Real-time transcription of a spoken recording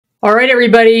All right,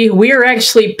 everybody, we are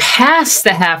actually past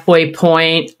the halfway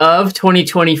point of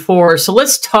 2024. So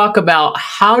let's talk about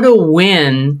how to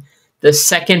win the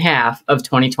second half of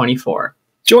 2024.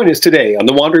 Join us today on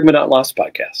the Wandering But Not Lost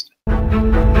podcast.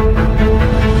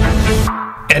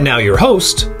 And now your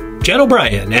hosts, Jen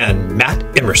O'Brien and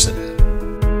Matt Emerson.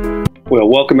 Well,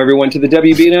 welcome everyone to the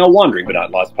WBNL Wandering But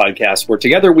Not Lost podcast, where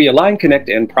together we align, connect,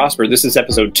 and prosper. This is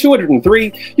episode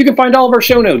 203. You can find all of our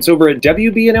show notes over at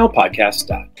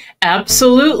WBNLpodcast.com.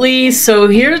 Absolutely. So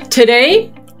here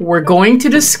today, we're going to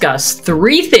discuss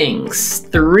three things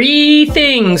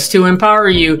to empower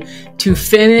you to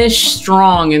finish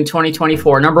strong in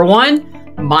 2024. Number one,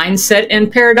 mindset and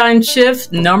paradigm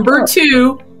shift. Number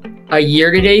two, a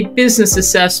year-to-date business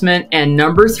assessment. And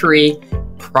number three,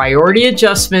 priority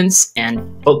adjustments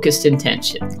and focused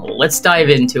intention. Let's dive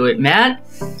into it, Matt.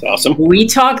 That's awesome. We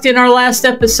talked in our last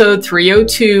episode,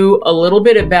 302, a little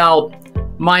bit about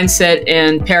mindset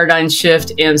and paradigm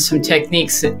shift and some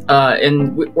techniques.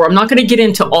 I'm not going to get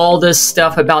into all this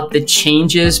stuff about the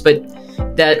changes, but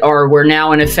we're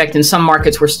now in effect in some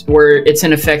markets where it's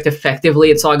in effect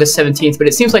effectively. It's August 17th, but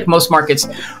it seems like most markets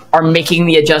are making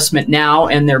the adjustment now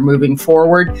and they're moving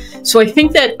forward. So I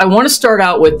think that I want to start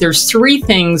out with, there's three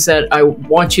things that I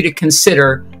want you to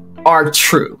consider are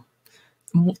true.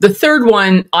 The third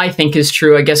one I think is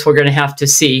true. I guess we're going to have to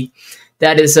see.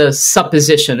 That is a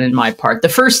supposition in my part. The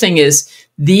first thing is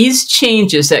these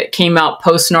changes that came out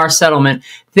post-NAR settlement,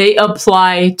 they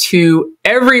apply to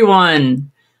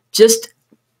everyone. Just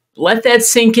let that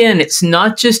sink in. It's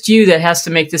not just you that has to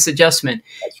make this adjustment.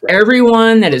 That's right.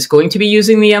 Everyone that is going to be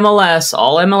using the MLS,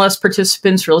 all MLS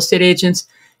participants, real estate agents,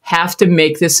 have to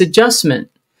make this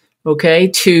adjustment, okay,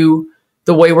 to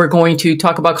the way we're going to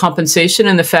talk about compensation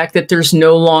and the fact that there's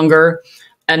no longer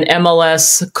an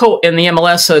MLS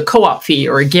a co-op fee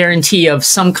or a guarantee of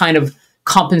some kind of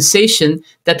compensation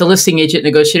that the listing agent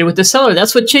negotiated with the seller.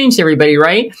 That's what changed, everybody,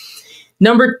 right?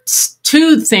 Number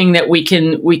two thing that we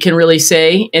can really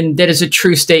say, and that is a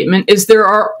true statement, is there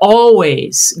are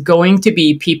always going to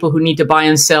be people who need to buy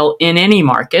and sell in any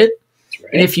market.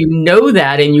 Right. And if you know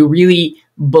that and you really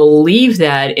believe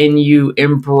that and you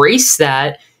embrace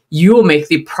that, you will make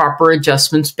the proper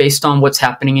adjustments based on what's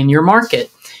happening in your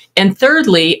market. And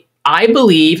thirdly, I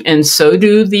believe, and so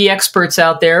do the experts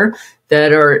out there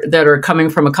that are coming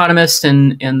from economists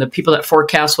and the people that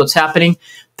forecast what's happening,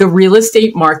 the real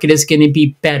estate market is going to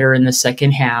be better in the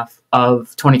second half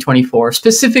of 2024,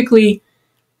 specifically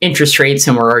interest rates,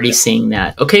 and we're already seeing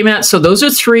that. Okay, Matt? So those are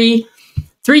three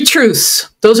truths.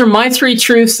 Those are my three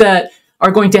truths that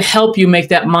are going to help you make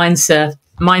that mindset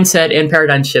and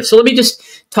paradigm shift. So let me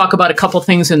just talk about a couple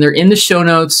things, and they're in the show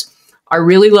notes. I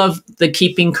really love the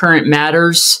Keeping Current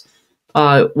Matters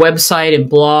website and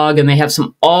blog, and they have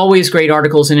some always great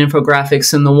articles and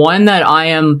infographics. And the one that I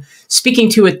am speaking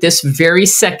to at this very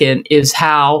second is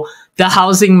how the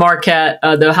housing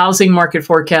market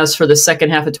forecast for the second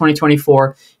half of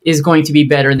 2024 is going to be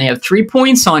better. And they have 3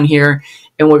 points on here,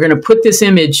 and we're going to put this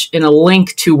image in a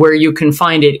link to where you can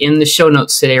find it in the show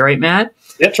notes today, right, Matt?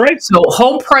 That's right. So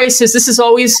home prices, this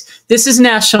is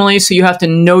nationally, so you have to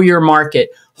know your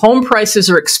market. Home prices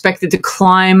are expected to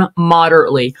climb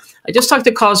moderately. I just talked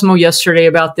to Cosmo yesterday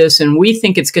about this, and we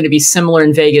think it's going to be similar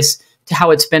in Vegas to how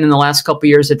it's been in the last couple of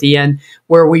years at the end,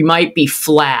 where we might be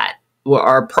flat.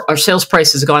 Our sales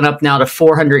price has gone up now to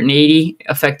 480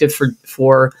 effective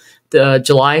for the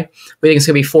July. We think it's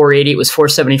going to be 480. It was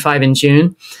 475 in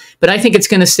June. But I think it's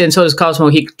going to stay, and so does Cosmo.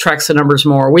 He tracks the numbers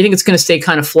more. We think it's going to stay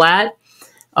kind of flat.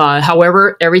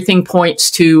 However, everything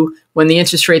points to when the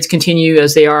interest rates continue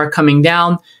as they are coming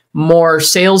down, more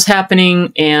sales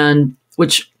happening, and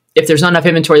which if there's not enough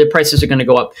inventory, the prices are going to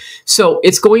go up. So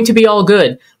it's going to be all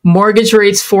good. Mortgage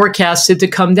rates forecasted to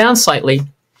come down slightly.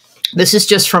 This is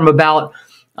just from about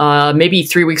maybe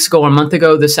 3 weeks ago, a month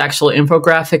ago, this actual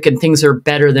infographic, and things are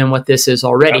better than what this is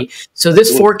already. Yeah. So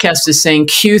this forecast is saying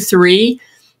Q3,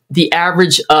 the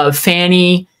average of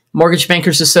Fannie, Mortgage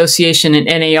Bankers Association, and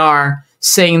NAR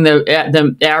saying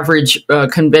the average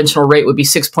conventional rate would be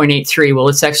 6.83. Well,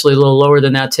 it's actually a little lower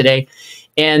than that today.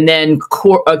 And then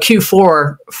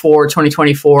Q4 for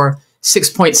 2024,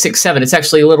 6.67. It's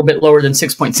actually a little bit lower than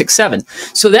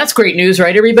 6.67. So that's great news,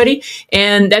 right, everybody?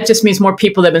 And that just means more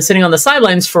people that have been sitting on the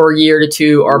sidelines for a year to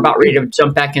two are about ready to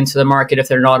jump back into the market if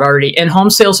they're not already. And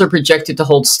home sales are projected to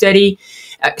hold steady.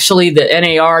 Actually, the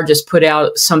NAR just put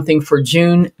out something for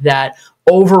June that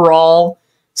overall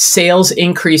sales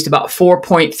increased about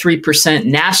 4.3%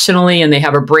 nationally, and they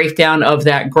have a breakdown of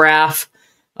that graph.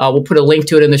 We'll put a link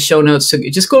to it in the show notes. So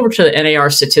just go over to the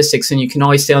NAR statistics, and you can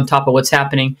always stay on top of what's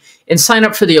happening and sign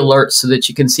up for the alerts so that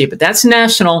you can see it. But that's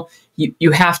national,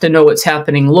 you have to know what's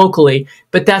happening locally,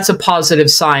 but that's a positive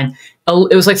sign.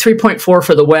 It was like 3.4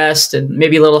 for the West and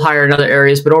maybe a little higher in other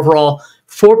areas, but overall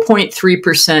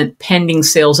 4.3% pending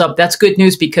sales up. That's good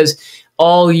news because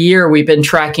all year we've been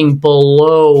tracking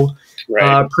below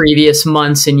previous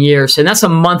months and years. And that's a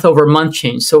month over month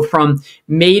change. So from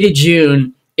May to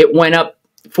June, it went up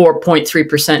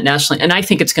 4.3% nationally. And I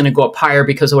think it's going to go up higher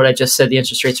because of what I just said. The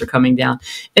interest rates are coming down.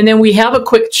 And then we have a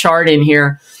quick chart in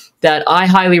here that I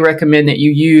highly recommend that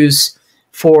you use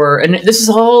for, and this is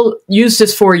all, use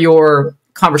this for your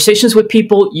conversations with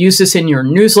people, use this in your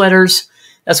newsletters.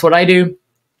 That's what I do.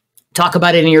 Talk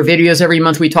about it in your videos. Every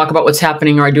month we talk about what's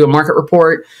happening, or I do a market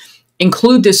report.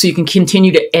 Include this so you can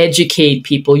continue to educate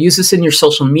people. Use this in your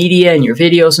social media and your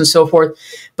videos and so forth.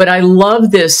 But I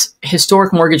love this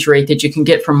historic mortgage rate that you can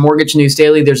get from Mortgage News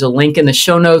Daily. There's a link in the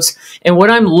show notes. And what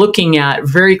I'm looking at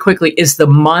very quickly is the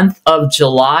month of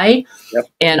July. Yep.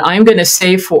 And I'm going to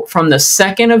say from the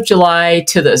 2nd of July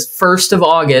to the 1st of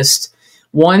August,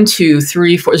 1, 2,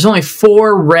 3, 4. There's only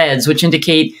 4 reds, which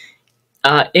indicate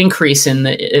increase in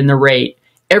the rate.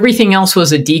 Everything else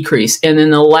was a decrease. And in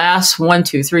the last 1,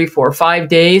 2, 3, 4, 5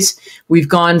 days, we've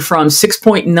gone from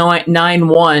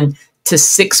 6.91 to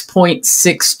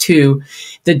 6.62.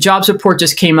 The jobs report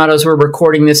just came out as we're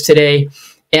recording this today.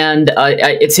 And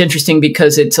it's interesting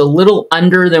because it's a little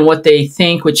under than what they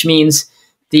think, which means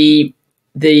there's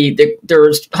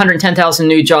 110,000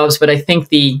 new jobs, but I think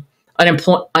the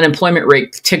unemployment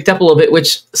rate ticked up a little bit,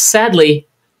 which sadly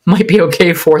might be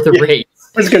okay for the rate.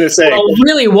 I was going to say. Well,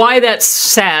 really, why that's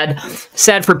sad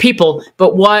for people,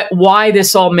 but why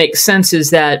this all makes sense is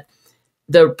that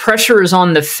the pressure is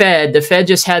on the Fed. The Fed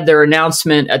just had their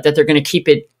announcement that they're going to keep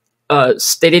it.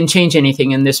 They didn't change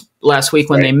anything in this last week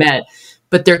when they met,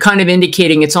 but they're kind of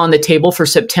indicating it's on the table for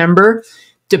September,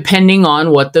 depending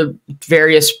on what the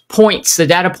various points, the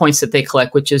data points that they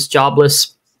collect, which is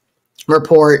jobless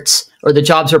reports or the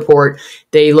jobs report.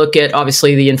 They look at,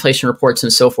 obviously, the inflation reports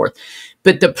and so forth.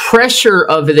 But the pressure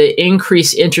of the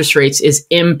increased interest rates is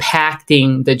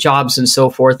impacting the jobs and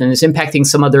so forth, and is impacting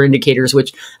some other indicators,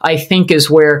 which I think is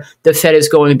where the Fed is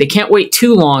going. They can't wait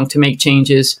too long to make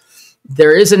changes.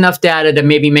 There is enough data to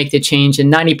maybe make the change,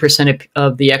 and 90%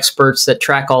 of the experts that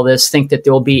track all this think that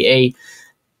there will be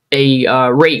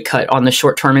a rate cut on the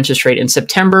short-term interest rate in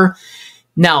September.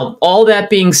 Now, all that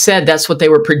being said, that's what they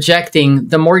were projecting.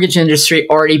 The mortgage industry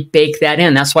already baked that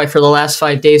in. That's why for the last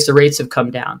 5 days, the rates have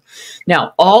come down.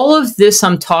 Now, all of this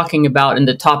I'm talking about in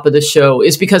the top of the show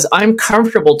is because I'm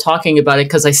comfortable talking about it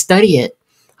because I study it.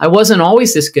 I wasn't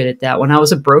always this good at that. When I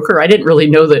was a broker, I didn't really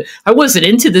know that. I wasn't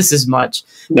into this as much.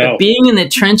 No. But being in the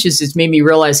trenches has made me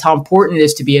realize how important it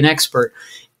is to be an expert.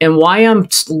 And why I'm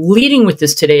leading with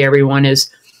this today, everyone, is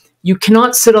you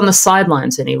cannot sit on the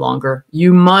sidelines any longer.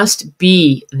 You must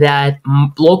be that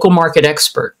local market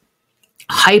expert,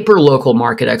 hyper-local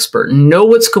market expert. Know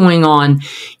what's going on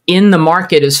in the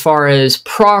market as far as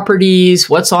properties,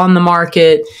 what's on the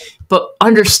market, but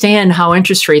understand how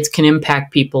interest rates can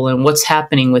impact people and what's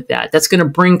happening with that. That's going to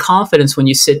bring confidence when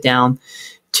you sit down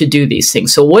to do these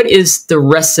things. So what is the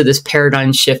rest of this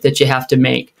paradigm shift that you have to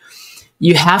make?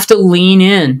 You have to lean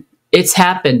in. It's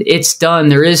happened. It's done.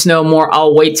 There is no more,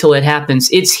 I'll wait till it happens.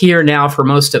 It's here now for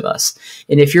most of us.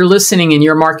 And if you're listening and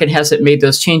your market hasn't made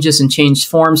those changes and changed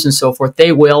forms and so forth,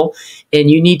 they will.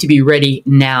 And you need to be ready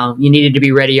now. You needed to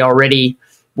be ready already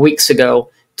weeks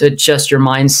ago to adjust your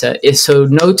mindset. So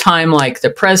no time like the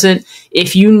present.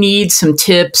 If you need some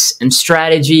tips and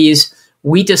strategies,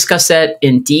 we discuss that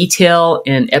in detail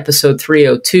in episode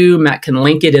 302. Matt can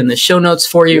link it in the show notes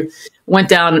for you. Went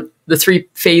down the 3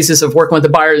 phases of working with the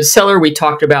buyer and seller. We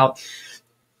talked about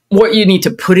what you need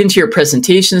to put into your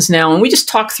presentations now. And we just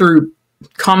talked through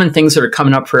common things that are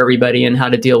coming up for everybody and how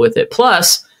to deal with it.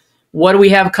 Plus, what do we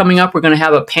have coming up? We're going to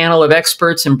have a panel of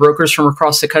experts and brokers from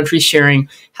across the country sharing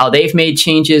how they've made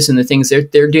changes and the things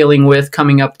they're dealing with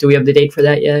coming up. Do we have the date for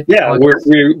that yet? Yeah,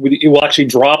 it will actually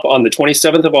drop on the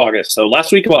 27th of August. So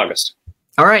last week of August.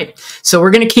 All right. So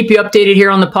we're going to keep you updated here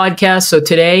on the podcast. So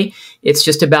today it's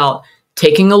just about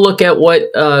taking a look at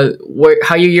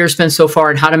how your year's been so far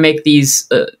and how to make these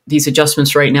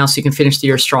adjustments right now so you can finish the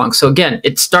year strong. So again,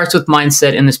 it starts with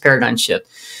mindset and this paradigm shift.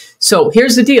 So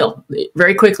here's the deal,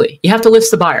 very quickly. You have to list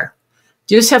the buyer.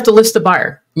 You just have to list the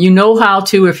buyer. You know how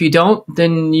to. If you don't,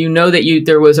 then you know that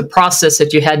there was a process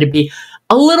that you had to be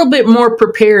a little bit more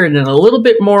prepared and a little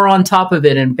bit more on top of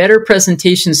it and better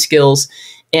presentation skills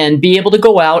and be able to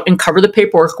go out and cover the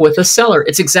paperwork with a seller.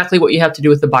 It's exactly what you have to do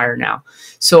with the buyer now.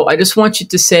 So I just want you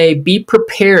to say, be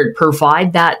prepared,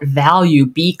 provide that value,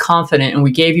 be confident. And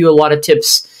we gave you a lot of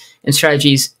tips and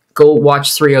strategies. Go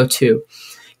watch 302.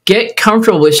 Get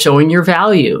comfortable with showing your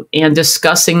value and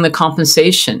discussing the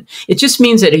compensation. It just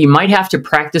means that you might have to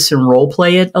practice and role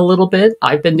play it a little bit.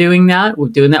 I've been doing that. We're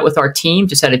doing that with our team.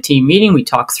 Just had a team meeting. We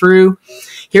talked through.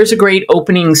 Here's a great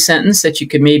opening sentence that you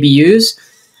could maybe use.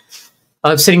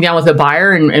 Of sitting down with a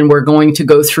buyer, and we're going to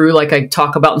go through, like I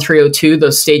talk about in 302,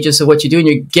 those stages of what you do, and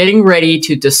you're getting ready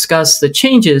to discuss the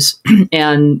changes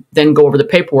and then go over the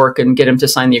paperwork and get them to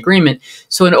sign the agreement.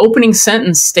 So an opening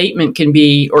sentence statement can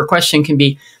be, or question can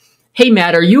be, hey,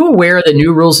 Matt, are you aware of the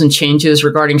new rules and changes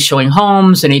regarding showing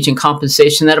homes and agent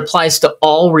compensation that applies to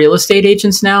all real estate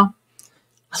agents now?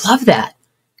 I love that.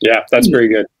 Yeah, that's very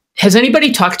good. Has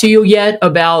anybody talked to you yet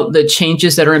about the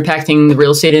changes that are impacting the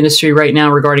real estate industry right now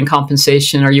regarding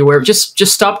compensation? Are you aware? Just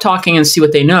stop talking and see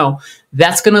what they know.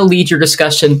 That's going to lead your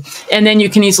discussion. And then you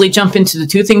can easily jump into the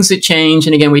two things that change.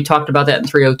 And again, we talked about that in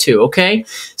 302. Okay.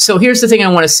 So here's the thing I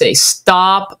want to say.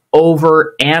 Stop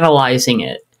over analyzing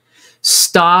it.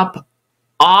 Stop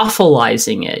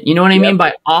awfulizing it. You know what I mean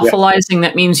by awfulizing? Yep.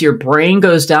 That means your brain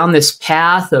goes down this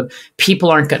path of people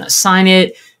aren't going to sign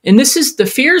it. And this is the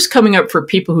fears coming up for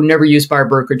people who never used buyer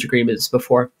brokerage agreements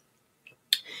before,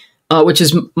 which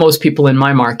is most people in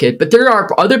my market. But there are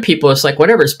other people, it's like,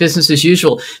 whatever, it's business as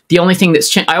usual. The only thing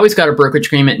that's changed, I always got a brokerage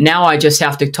agreement. Now I just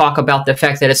have to talk about the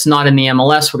fact that it's not in the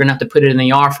MLS. We're going to have to put it in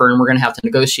the offer and we're going to have to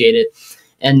negotiate it.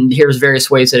 And here's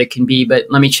various ways that it can be, but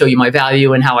let me show you my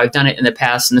value and how I've done it in the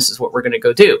past. And this is what we're going to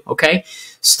go do. Okay.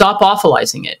 Stop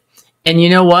awfulizing it. And you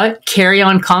know what? Carry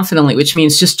on confidently, which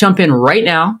means just jump in right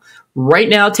now. Right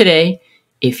now, today,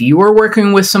 if you are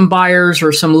working with some buyers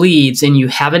or some leads and you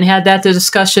haven't had that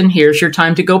discussion, here's your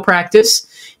time to go practice.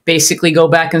 Basically, go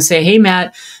back and say, hey,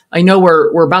 Matt, I know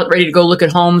we're about ready to go look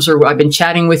at homes, or I've been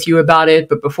chatting with you about it,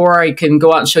 but before I can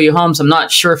go out and show you homes, I'm not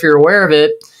sure if you're aware of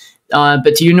it,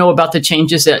 but do you know about the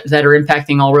changes that are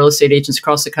impacting all real estate agents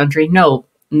across the country?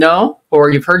 No, or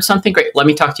you've heard something? Great, let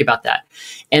me talk to you about that.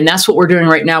 And that's what we're doing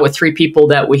right now with 3 people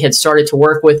that we had started to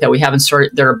work with that we haven't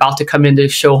started. They're about to come in to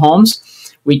show homes.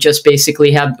 We just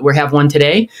basically have one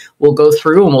today. We'll go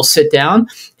through and we'll sit down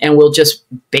and we'll just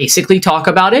basically talk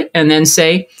about it and then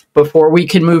say, before we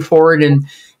can move forward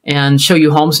and show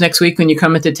you homes next week when you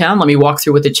come into town, let me walk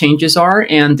through what the changes are.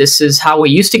 And this is how we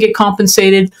used to get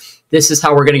compensated. This is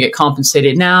how we're going to get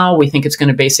compensated now. We think it's going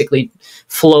to basically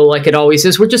flow like it always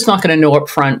is. We're just not going to know up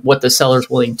front what the seller's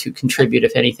willing to contribute,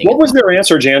 if anything. What was their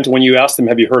answer, Jan, to when you asked them,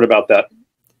 have you heard about that?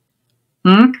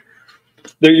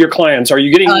 They're your clients. Are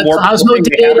you getting more? Osmo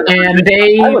did, and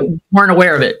they weren't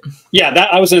aware of it. Yeah,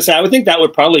 I was going to say, I would think that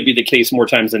would probably be the case more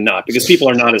times than not, because people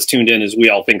are not as tuned in as we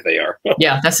all think they are.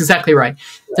 Yeah, that's exactly right.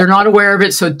 They're not aware of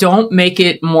it, so don't make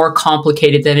it more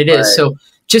complicated than it is. Right. So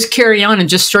just carry on and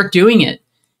just start doing it.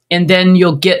 And then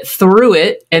you'll get through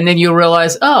it, and then you'll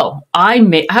realize, oh, I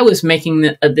was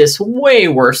making this way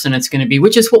worse than it's going to be,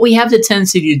 which is what we have the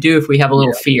tendency to do if we have a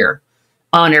little fear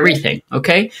on everything,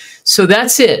 okay? So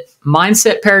that's it.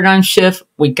 Mindset paradigm shift.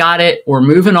 We got it. We're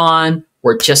moving on.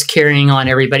 We're just carrying on,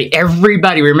 everybody.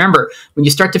 Everybody, remember, when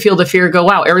you start to feel the fear, go,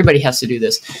 wow, everybody has to do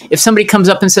this. If somebody comes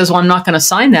up and says, well, I'm not going to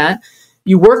sign that,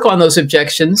 you work on those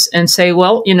objections and say,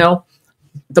 well, you know,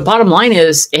 the bottom line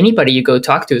is anybody you go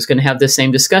talk to is going to have the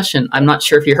same discussion. I'm not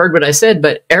sure if you heard what I said,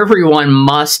 but everyone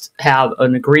must have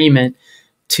an agreement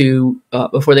to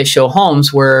before they show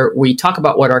homes where we talk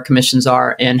about what our commissions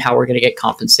are and how we're going to get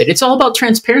compensated. It's all about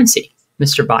transparency,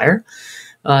 Mr. Buyer.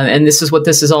 And this is what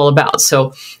this is all about.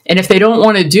 So, and if they don't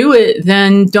want to do it,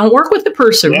 then don't work with the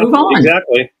person. Move on.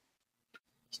 Exactly.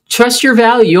 Trust your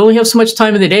value. You only have so much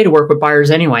time in the day to work with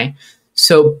buyers anyway.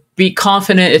 So be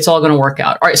confident it's all going to work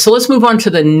out. All right, so let's move on to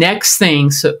the next thing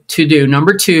to do.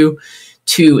 Number 2,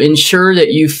 to ensure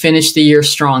that you finish the year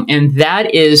strong. And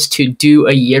that is to do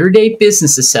a year-to-date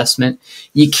business assessment.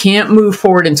 You can't move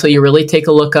forward until you really take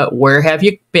a look at where have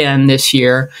you been this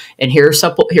year. And here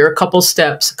are a couple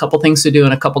steps, a couple things to do,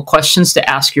 and a couple questions to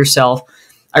ask yourself.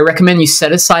 I recommend you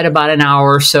set aside about an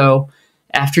hour or so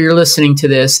after you're listening to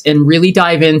this and really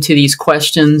dive into these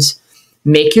questions.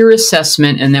 Make your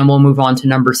assessment, and then we'll move on to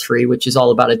number 3, which is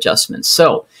all about adjustments.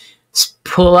 So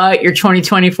pull out your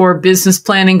 2024 business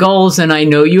plan and goals. And I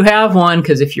know you have one,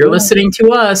 because if you're listening to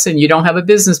us and you don't have a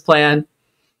business plan,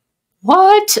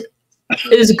 what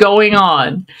is going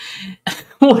on?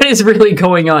 What is really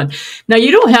going on? Now,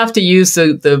 you don't have to use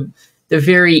the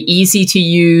very easy to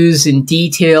use and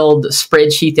detailed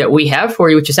spreadsheet that we have for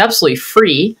you, which is absolutely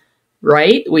free.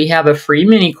 Right? We have a free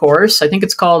mini course. I think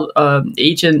it's called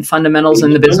Agent Fundamentals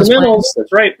and the Business Plan.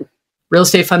 That's right. Real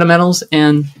Estate Fundamentals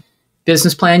and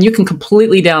Business Plan. You can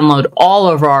completely download all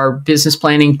of our business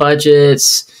planning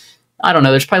budgets. I don't know.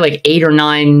 There's probably like 8 or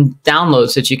 9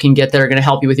 downloads that you can get that are going to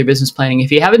help you with your business planning.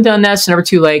 If you haven't done that, it's never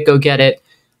too late. Go get it.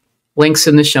 links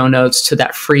in the show notes to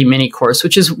that free mini course,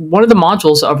 which is one of the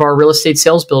modules of our real estate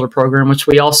sales builder program, which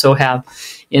we also have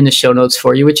in the show notes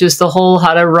for you, which is the whole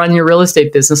how to run your real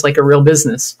estate business like a real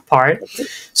business part.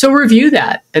 So review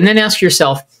that and then ask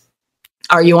yourself,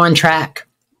 are you on track?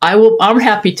 I'm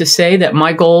happy to say that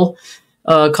my goal,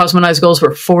 Cosmonai's goals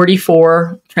were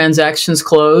 44 transactions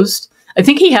closed. I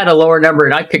think he had a lower number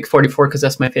and I picked 44 because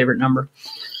that's my favorite number.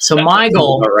 So my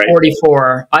goal, right.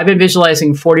 44. I've been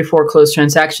visualizing 44 closed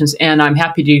transactions, and I'm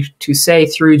happy to say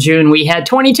through June we had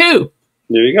 22.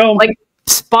 There you go. Like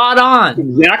spot on.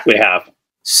 Exactly half.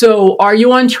 So are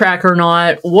you on track or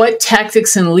not? What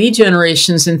tactics and lead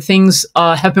generations and things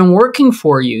have been working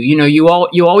for you? You know, you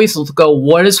always go,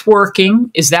 what is working?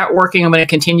 Is that working? I'm going to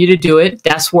continue to do it.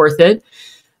 That's worth it.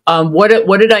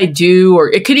 What did I do?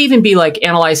 Or it could even be like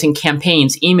analyzing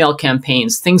campaigns, email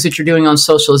campaigns, things that you're doing on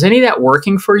social. Is any of that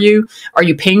working for you? Are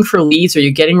you paying for leads? Are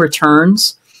you getting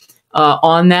returns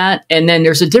on that? And then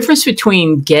there's a difference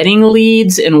between getting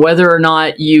leads and whether or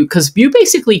not because you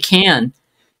basically can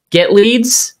get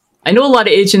leads. I know a lot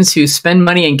of agents who spend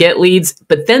money and get leads,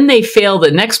 but then they fail the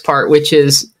next part, which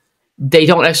is they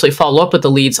don't actually follow up with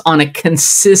the leads on a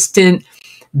consistent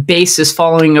basis,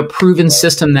 following a proven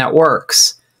system that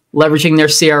works, leveraging their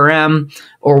CRM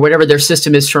or whatever their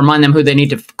system is to remind them who they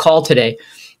need to call today.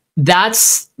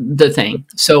 That's the thing.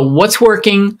 So what's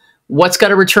working? What's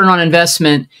got a return on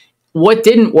investment? What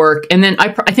didn't work? And then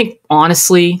I think,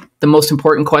 honestly, the most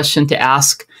important question to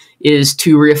ask is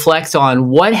to reflect on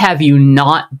what have you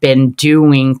not been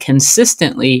doing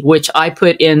consistently, which I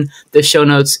put in the show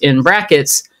notes in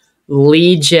brackets,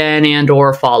 lead gen and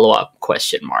or follow-up ?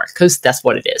 Because that's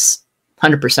what it is,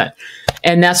 100%.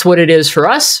 And that's what it is for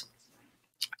us.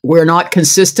 We're not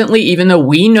consistently, even though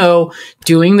we know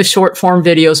doing the short form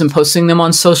videos and posting them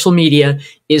on social media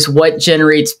is what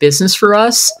generates business for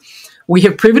us. We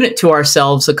have proven it to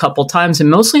ourselves a couple times, and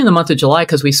mostly in the month of July,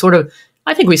 because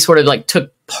I think we sort of like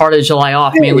took part of July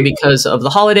off, mainly because of the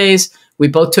holidays. We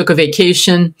both took a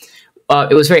vacation.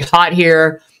 It was very hot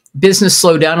here. Business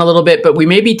slowed down a little bit, but we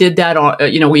maybe did that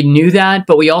we knew that,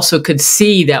 but we also could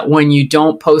see that when you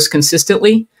don't post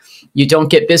consistently, you don't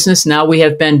get business. Now we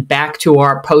have been back to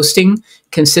our posting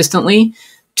consistently.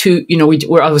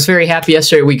 I was very happy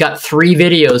yesterday. We got 3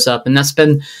 videos up, and that's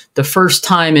been the first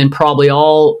time in probably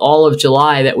all of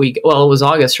July that it was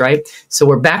August, right? So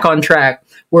we're back on track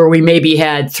where we maybe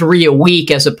had 3 a week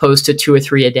as opposed to 2 or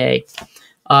 3 a day.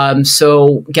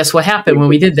 So guess what happened when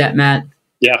we did that, Matt?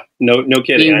 Yeah, no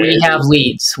kidding. We have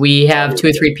leads. We have 2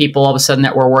 or 3 people all of a sudden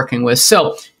that we're working with.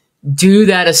 So do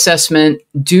that assessment,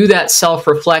 do that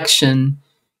self-reflection,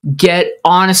 get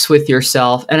honest with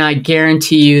yourself. And I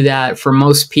guarantee you that for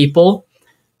most people,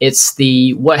 it's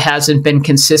what hasn't been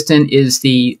consistent is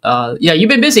you've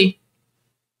been busy.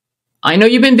 I know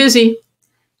you've been busy,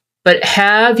 but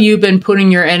have you been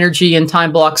putting your energy and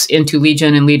time blocks into lead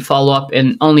gen and lead follow-up?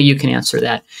 And only you can answer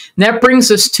that. And that brings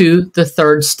us to the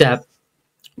third step,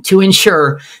 to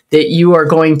ensure that you are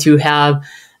going to have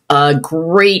a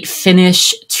great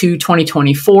finish to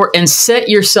 2024 and set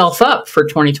yourself up for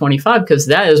 2025, because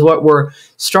that is what we're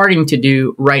starting to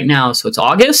do right now. So it's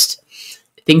August.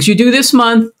 Things you do this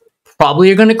month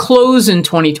probably are going to close in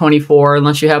 2024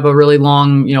 unless you have a really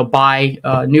long, buy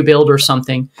new build or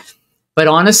something. But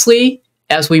honestly,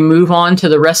 as we move on to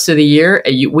the rest of the year,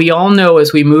 we all know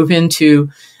as we move into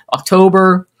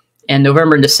October and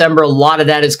November and December, a lot of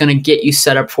that is going to get you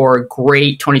set up for a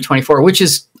great 2024, which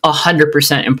is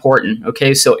 100% important.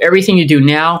 Okay, so everything you do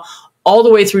now, all the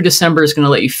way through December, is going to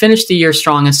let you finish the year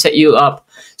strong and set you up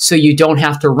so you don't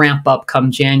have to ramp up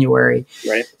come January.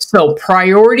 Right. So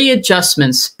priority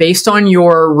adjustments based on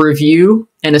your review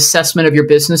and assessment of your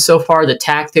business so far, the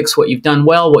tactics, what you've done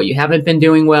well, what you haven't been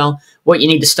doing well, what you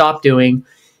need to stop doing,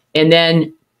 and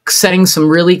then setting some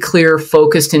really clear,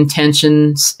 focused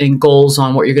intentions and goals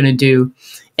on what you're going to do.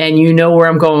 And you know where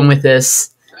I'm going with this.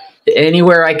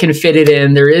 Anywhere I can fit it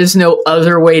in. There is no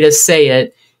other way to say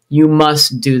it. You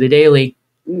must do the daily.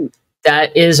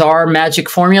 That is our magic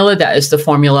formula. That is the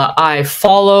formula I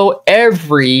follow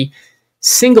every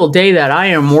single day that I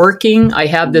am working. I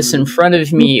have this in front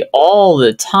of me all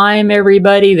the time,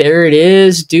 everybody. There it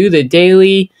is. Do the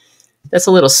daily. That's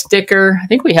a little sticker. I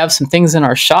think we have some things in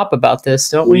our shop about this,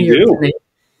 don't we? We do.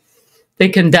 They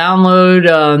can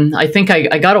download. I think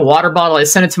I got a water bottle. I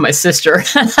sent it to my sister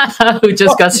who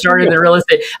just got started in real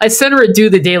estate. I sent her a do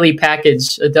the daily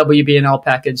package, a WBNL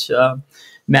package,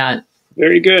 Matt.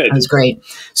 Very good. That's great.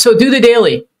 So do the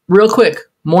daily real quick.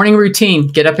 Morning routine.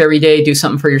 Get up every day. Do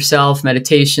something for yourself.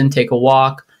 Meditation. Take a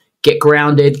walk. Get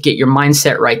grounded. Get your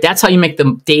mindset right. That's how you make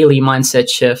the daily mindset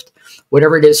shift.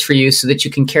 whatever it is for you, so that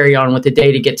you can carry on with the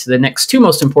day to get to the next two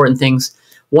most important things.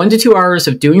 1 to 2 hours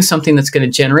of doing something that's going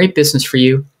to generate business for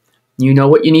you. You know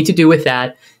what you need to do with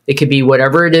that. It could be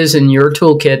whatever it is in your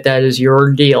toolkit that is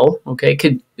your deal. Okay, it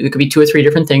could be 2 or 3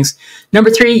 different things. Number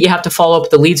 3, you have to follow up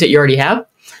with the leads that you already have.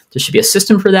 There should be a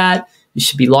system for that. You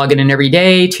should be logging in every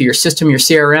day to your system, your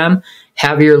CRM,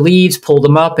 have your leads, pull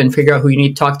them up, and figure out who you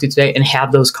need to talk to today and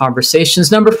have those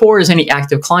conversations. Number 4 is any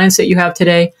active clients that you have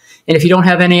today. And if you don't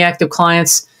have any active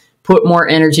clients, put more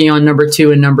energy on number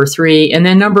 2 and number 3. And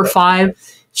then number 5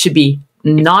 should be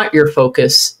not your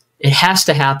focus. It has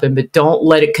to happen, but don't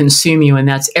let it consume you. And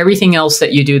that's everything else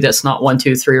that you do that's not 1,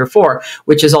 2, 3, or 4,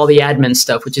 which is all the admin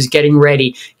stuff, which is getting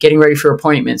ready for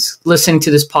appointments, listening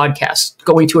to this podcast,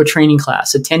 going to a training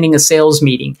class, attending a sales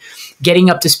meeting,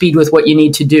 getting up to speed with what you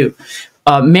need to do,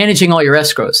 managing all your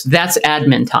escrows. That's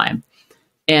admin time.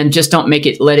 And just don't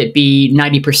let it be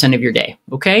 90% of your day.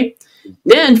 Okay.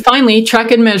 Then finally,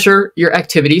 track and measure your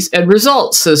activities and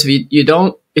results. So if you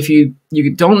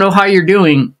don't know how you're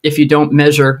doing, if you don't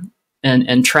measure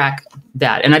and track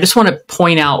that. And I just want to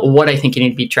point out what I think you need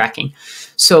to be tracking.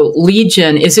 So lead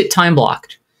gen, is it time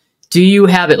blocked? Do you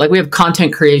have it? Like we have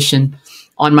content creation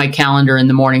on my calendar in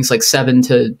the mornings, like 7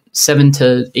 to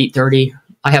 8:30.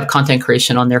 I have content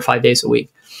creation on there 5 days a week.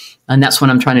 And that's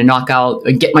when I'm trying to knock out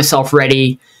and get myself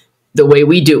ready. The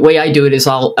way I do it is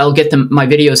I'll get my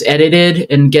videos edited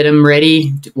and get them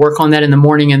ready, work on that in the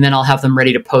morning, and then I'll have them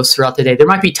ready to post throughout the day. There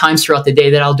might be times throughout the day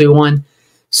that I'll do one.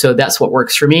 So that's what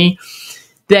works for me.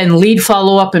 Then lead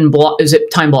follow-up and is it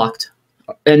time blocked?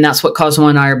 And that's what Cosmo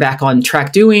and I are back on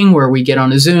track doing, where we get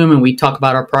on a Zoom and we talk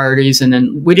about our priorities. And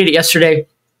then we did it yesterday.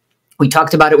 We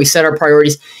talked about it. We set our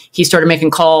priorities. He started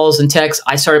making calls and texts.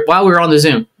 I started while we were on the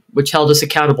Zoom, which held us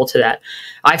accountable to that.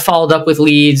 I followed up with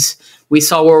leads. We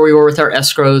saw where we were with our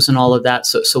escrows and all of that.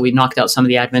 So we knocked out some of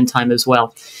the admin time as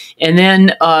well. And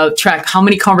then track how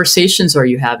many conversations are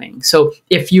you having? So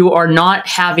if you are not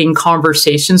having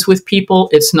conversations with people,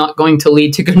 it's not going to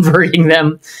lead to converting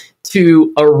them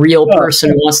to a real person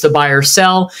who wants to buy or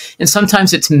sell. And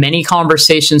sometimes it's many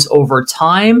conversations over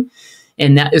time.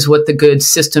 And that is what the good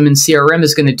system in CRM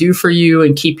is going to do for you,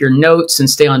 and keep your notes and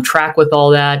stay on track with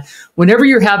all that. Whenever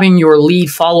you're having your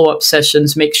lead follow-up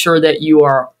sessions, make sure that you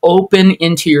are open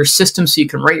into your system so you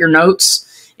can write your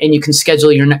notes and you can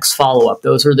schedule your next follow-up.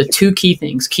 Those are the 2 key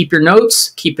things. Keep your notes,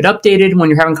 keep it updated when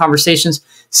you're having conversations,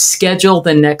 schedule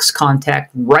the next contact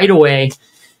right away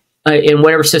in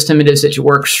whatever system it is that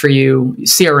works for you.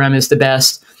 CRM is the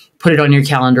best. Put it on your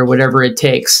calendar, whatever it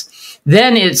takes.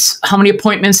 Then it's how many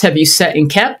appointments have you set and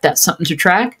kept? That's something to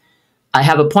track. I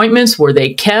have appointments. Were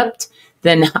they kept?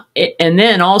 And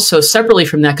then also separately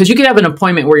from that, because you could have an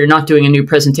appointment where you're not doing a new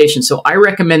presentation. So I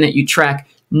recommend that you track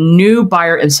new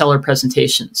buyer and seller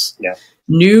presentations. Yeah.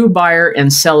 New buyer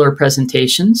and seller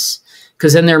presentations,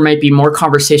 because then there might be more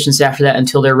conversations after that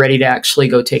until they're ready to actually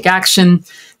go take action.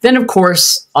 Then, of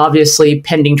course, obviously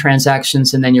pending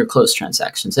transactions, and then your closed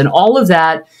transactions. And all of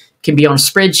that can be on a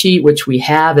spreadsheet, which we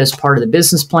have as part of the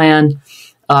business plan.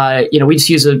 We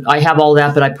just I have all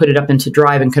that, but I put it up into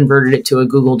Drive and converted it to a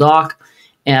Google Doc.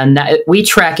 And we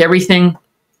track everything.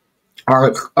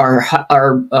 Our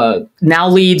now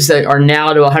leads that are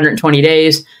now to 120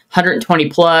 days, 120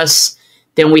 plus.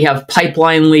 Then we have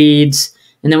pipeline leads.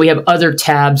 And then we have other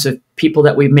tabs of people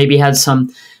that we've maybe had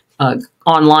some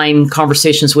online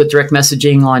conversations with, direct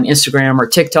messaging on Instagram or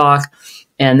TikTok.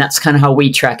 And that's kind of how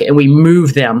we track it. And we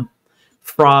move them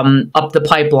from up the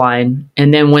pipeline.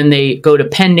 And then when they go to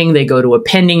pending, they go to a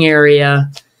pending area.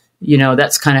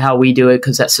 That's kind of how we do it,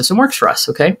 because that system works for us.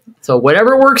 Okay. So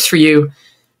whatever works for you,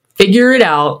 figure it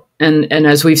out. And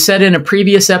as we've said in a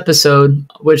previous episode,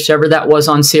 whichever that was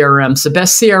on CRMs, the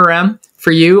best CRM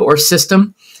for you or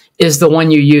system is the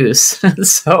one you use.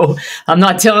 So I'm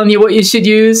not telling you what you should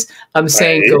use. I'm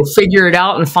saying go figure it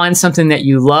out and find something that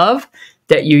you love,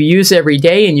 that you use every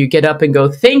day, and you get up and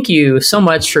go, thank you so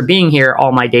much for being here,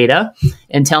 all my data,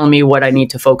 and telling me what I need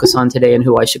to focus on today and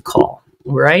who I should call.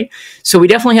 All right. So we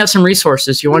definitely have some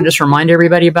resources. You want to just remind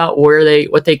everybody about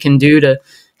what they can do to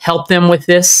help them with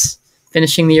this,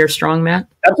 finishing the year strong, Matt?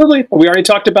 Absolutely. We already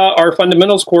talked about our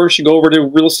fundamentals course. You go over to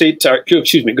go to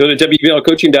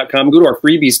WBNLcoaching.com, go to our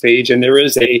freebies page, and there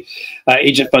is a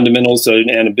agent fundamentals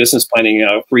and a business planning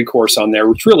free course on there,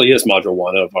 which really is module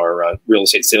 1 of our real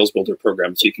estate sales builder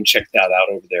program. So you can check that out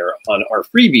over there on our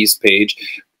freebies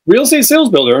page. Real Estate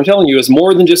Sales Builder, I'm telling you, is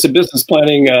more than just a business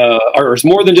planning, or it's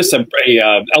more than just a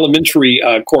elementary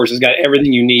course. It's got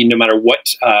everything you need, no matter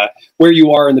where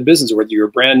you are in the business, whether you're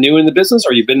brand new in the business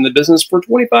or you've been in the business for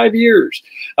 25 years.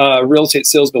 Real Estate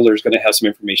Sales Builder is going to have some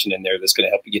information in there that's going to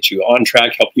help you get you on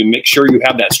track, help you make sure you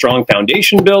have that strong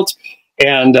foundation built,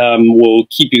 and will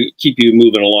keep you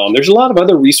moving along. There's a lot of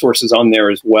other resources on there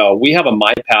as well. We have a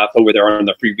My Path over there on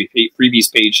the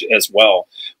freebies page as well,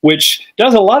 which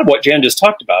does a lot of what Jan just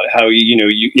talked about. How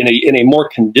you in a more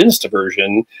condensed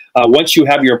version, once you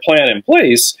have your plan in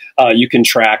place, you can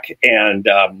track and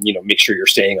make sure you're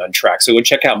staying on track. So go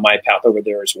check out My Path over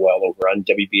there as well, over on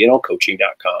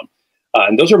WBNLcoaching.com.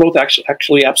 And those are both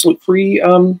actually absolute free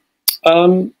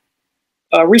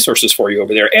resources for you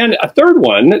over there. And a third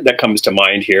one that comes to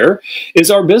mind here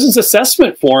is our business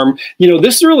assessment form.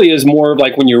 This really is more of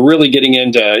like when you're really getting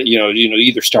into,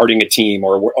 either starting a team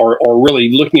or really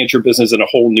looking at your business in a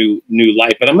whole new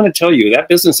light. But I'm going to tell you that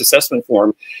business assessment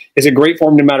form is a great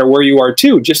form no matter where you are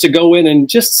too, just to go in and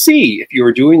just see if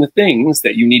you're doing the things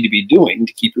that you need to be doing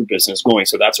to keep your business going.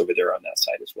 So that's over there on that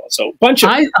side as well. So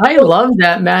I love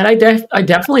that, Matt. I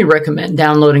definitely recommend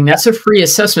downloading. That's a free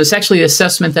assessment. It's actually the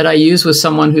assessment that I use with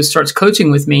someone who starts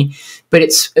coaching with me, but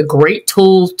it's a great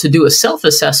tool to do a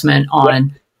self-assessment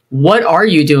on what are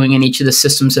you doing in each of the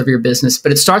systems of your business.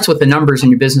 But it starts with the numbers in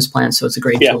your business plan, so it's a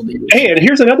great tool to use. Hey, and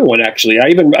here's another one, actually.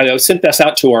 I sent this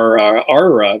out to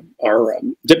our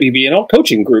WBNL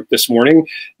coaching group this morning,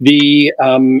 the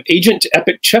Agent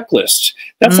Epic Checklist.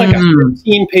 That's like a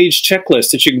 15-page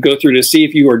checklist that you can go through to see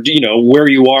if you are, where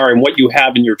you are and what you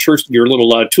have in your little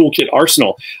toolkit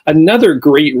arsenal. Another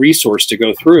great resource to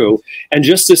go through and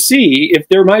just to see if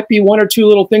there might be one or two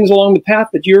little things along the path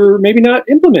that you're maybe not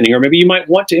implementing, or maybe you might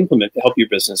want to implement to help your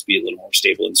business be a little more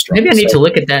stable and strong. Maybe I need to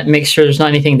look at that and make sure there's not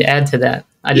anything to add to that.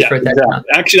 I just wrote that down.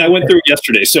 Actually, I went through it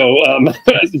yesterday. So,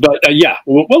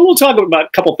 we'll talk about a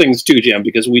couple things too, Jim,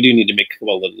 because we do need to make a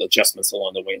couple of little adjustments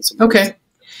along the way. Okay.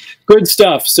 Good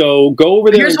stuff. So go over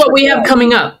there. Here's what we have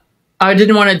coming up. I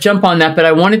didn't want to jump on that, but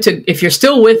I wanted to, if you're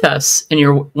still with us and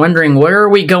you're wondering where are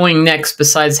we going next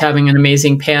besides having an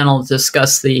amazing panel to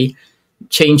discuss the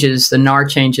changes, the NAR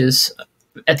changes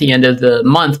at the end of the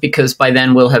month, because by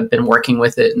then we'll have been working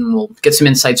with it and we'll get some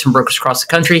insights from brokers across the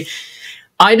country.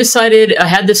 I decided, I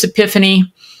had this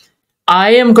epiphany.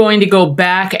 I am going to go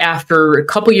back after a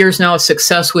couple years now of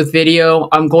success with video.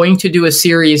 I'm going to do a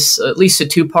series, at least a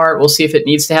 2-part. We'll see if it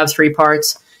needs to have 3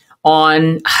 parts,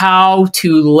 on how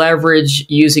to leverage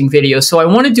using video. So I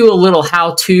want to do a little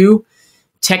how-to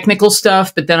technical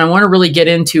stuff, but then I want to really get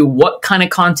into what kind of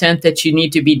content that you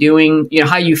need to be doing,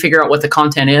 how you figure out what the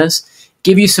content is,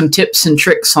 give you some tips and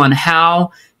tricks on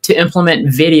how to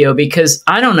implement video, because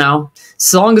I don't know,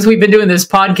 so long as we've been doing this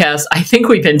podcast, I think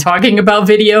we've been talking about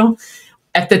video.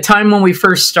 At the time when we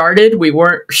first started, we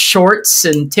weren't shorts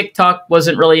and TikTok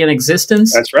wasn't really in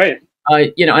existence. That's right.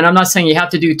 And I'm not saying you have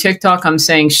to do TikTok. I'm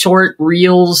saying short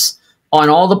reels on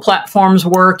all the platforms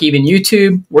work, even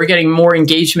YouTube. We're getting more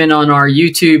engagement on our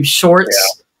YouTube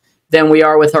shorts than we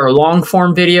are with our long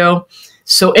form video.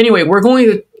 So anyway, we're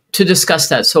going to discuss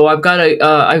that. So I've got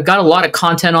a lot of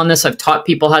content on this. I've taught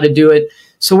people how to do it.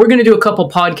 So we're going to do a couple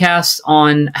podcasts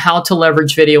on how to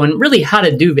leverage video and really how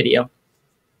to do video.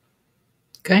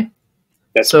 Okay.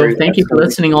 That's so great. Thank you for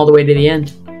listening all the way to the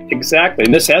end. Exactly.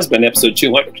 And this has been episode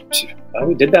 2.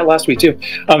 We did that last week too.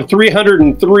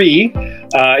 303.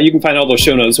 You can find all those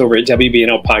show notes over at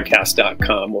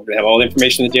WBNLpodcast.com. We're going to have all the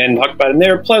information that Jan talked about in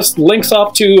there, plus links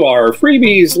off to our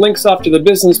freebies, links off to the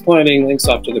business planning, links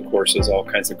off to the courses, all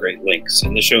kinds of great links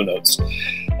in the show notes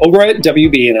over at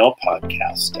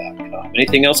WBNLpodcast.com.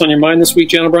 Anything else on your mind this week,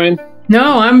 Jan O'Brien?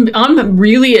 No, I'm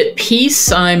really at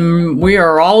peace. We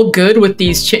are all good with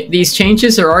these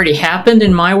changes that already happened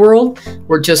in my world.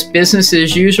 We're just business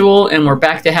as usual, and we're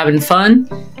back to having fun.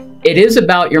 It is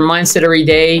about your mindset every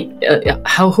day.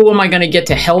 Who am I going to get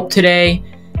to help today?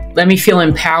 Let me feel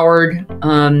empowered.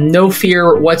 No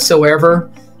fear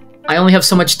whatsoever. I only have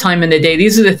so much time in the day.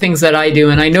 These are the things that I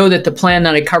do, and I know that the plan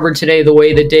that I covered today, the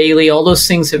way, the daily, all those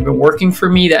things have been working for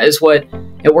me. That is what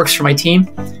it works for my team.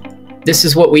 This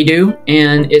is what we do,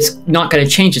 and it's not going to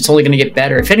change. It's only going to get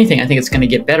better. If anything, I think it's going to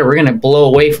get better. We're going to blow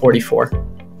away 44.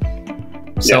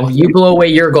 So you blow away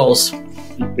your goals.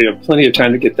 We have plenty of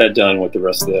time to get that done with the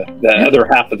rest of the other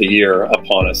half of the year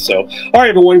upon us. So, all right,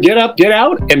 everyone, get up, get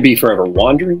out, and be forever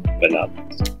wandering, but not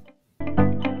lost.